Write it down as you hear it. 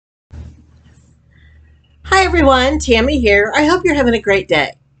Hi everyone, Tammy here. I hope you're having a great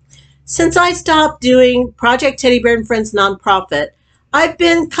day. Since I stopped doing Project Teddy Bear and Friends nonprofit, I've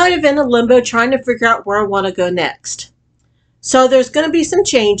been kind of in a limbo trying to figure out where I want to go next. So there's going to be some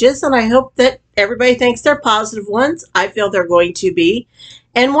changes, and I hope that everybody thinks they're positive ones. I feel they're going to be.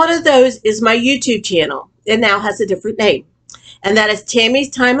 And one of those is my YouTube channel. It now has a different name, and that is Tammy's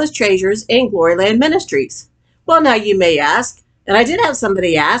Timeless Treasures in Gloryland Ministries. Well, now you may ask, and I did have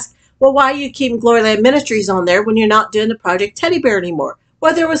somebody ask, well, why are you keeping Gloryland Ministries on there when you're not doing the Project Teddy Bear anymore?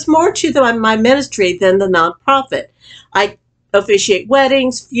 Well, there was more to my ministry than the nonprofit. I officiate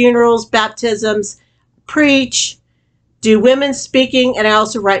weddings, funerals, baptisms, preach, do women's speaking, and I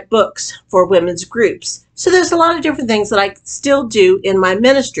also write books for women's groups. So there's a lot of different things that I still do in my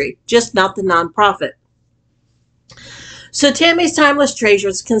ministry, just not the nonprofit. So Tammy's Timeless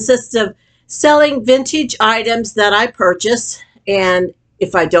Treasures consists of selling vintage items that I purchase, and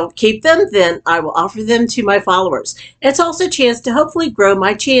if I don't keep them, then I will offer them to my followers. It's also a chance to hopefully grow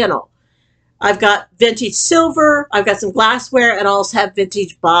my channel. I've got vintage silver, I've got some glassware, and I also have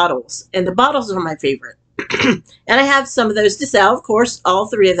vintage bottles. And the bottles are my favorite. And I have some of those to sell, of course, all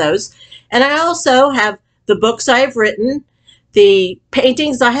three of those. And I also have the books I have written, the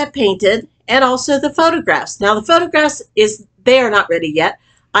paintings I have painted, and also the photographs. Now, the photographs, they are not ready yet.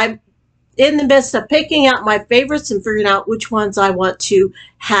 I'm in the midst of picking out my favorites and figuring out which ones I want to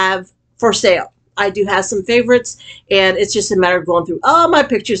have for sale. I do have some favorites, and it's just a matter of going through all my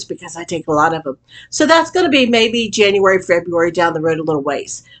pictures because I take a lot of them. So that's going to be maybe January, February, down the road a little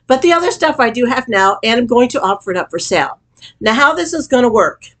ways. But the other stuff I do have now, and I'm going to offer it up for sale. Now, how this is going to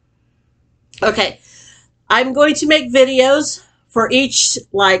work. Okay, I'm going to make videos for each,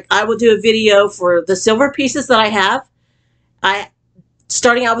 like I will do a video for the silver pieces that I have.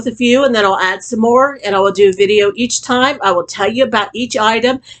 Starting out with a few, and then I'll add some more, and I will do a video each time. I will tell you about each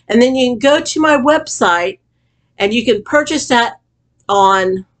item, and then you can go to my website and you can purchase that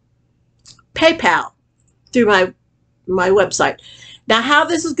on PayPal through my website. Now, how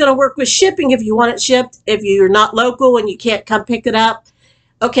this is going to work with shipping, if you want it shipped, if you're not local and you can't come pick it up,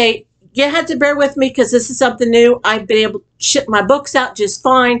 okay, you have to bear with me because this is something new. I've been able to ship my books out just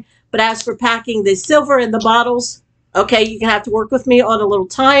fine, but as for packing the silver in the bottles, okay, you're going to have to work with me on a little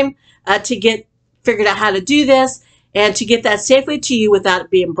time to get figured out how to do this and to get that safely to you without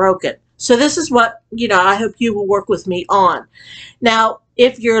it being broken. So this is what, I hope you will work with me on. Now,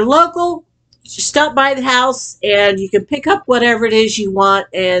 if you're local, just stop by the house and you can pick up whatever it is you want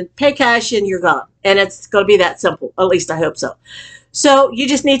and pay cash and you're gone. And it's going to be that simple. At least I hope so. So you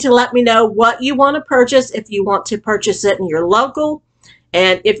just need to let me know what you want to purchase, if you want to purchase it and you're local.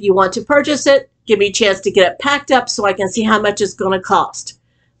 And if you want to purchase it, give me a chance to get it packed up so I can see how much it's going to cost.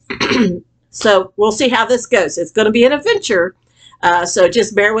 So we'll see how this goes. It's going to be an adventure. So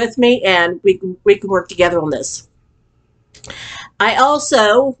just bear with me and we can work together on this. I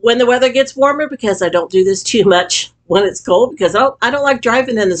also, when the weather gets warmer, because I don't do this too much when it's cold, because I don't like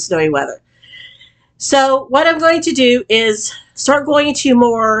driving in the snowy weather. So what I'm going to do is start going to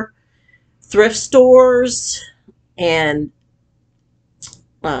more thrift stores and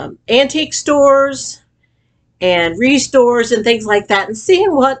antique stores and restores and things like that, and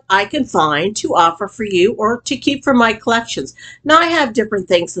seeing what I can find to offer for you or to keep for my collections. Now, I have different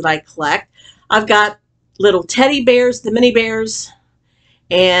things that I collect. I've got little teddy bears, the mini bears,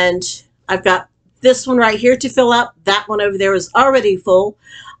 and I've got this one right here to fill up. That one over there is already full.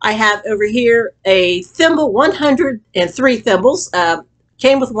 I have over here a thimble, 103 thimbles.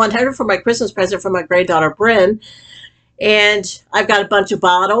 Came with 100 for my Christmas present from my granddaughter, Bryn. And I've got a bunch of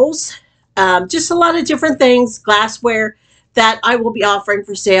bottles, just a lot of different things, glassware that I will be offering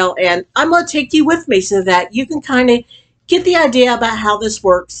for sale. And I'm going to take you with me so that you can kind of get the idea about how this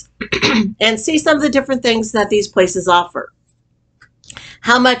works and see some of the different things that these places offer.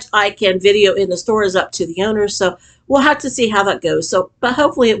 How much I can video in the store is up to the owner, so we'll have to see how that goes. So, but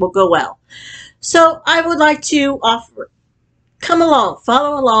hopefully it will go well. So I would like to offer, come along,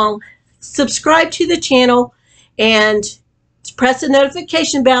 follow along, subscribe to the channel, and press the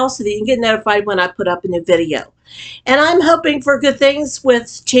notification bell so that you can get notified when I put up a new video. And I'm hoping for good things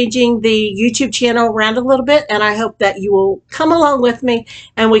with changing the YouTube channel around a little bit, and I hope that you will come along with me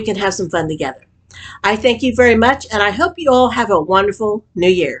and we can have some fun together. I thank you very much, and I hope you all have a wonderful new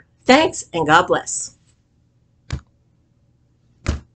year. Thanks, and God bless.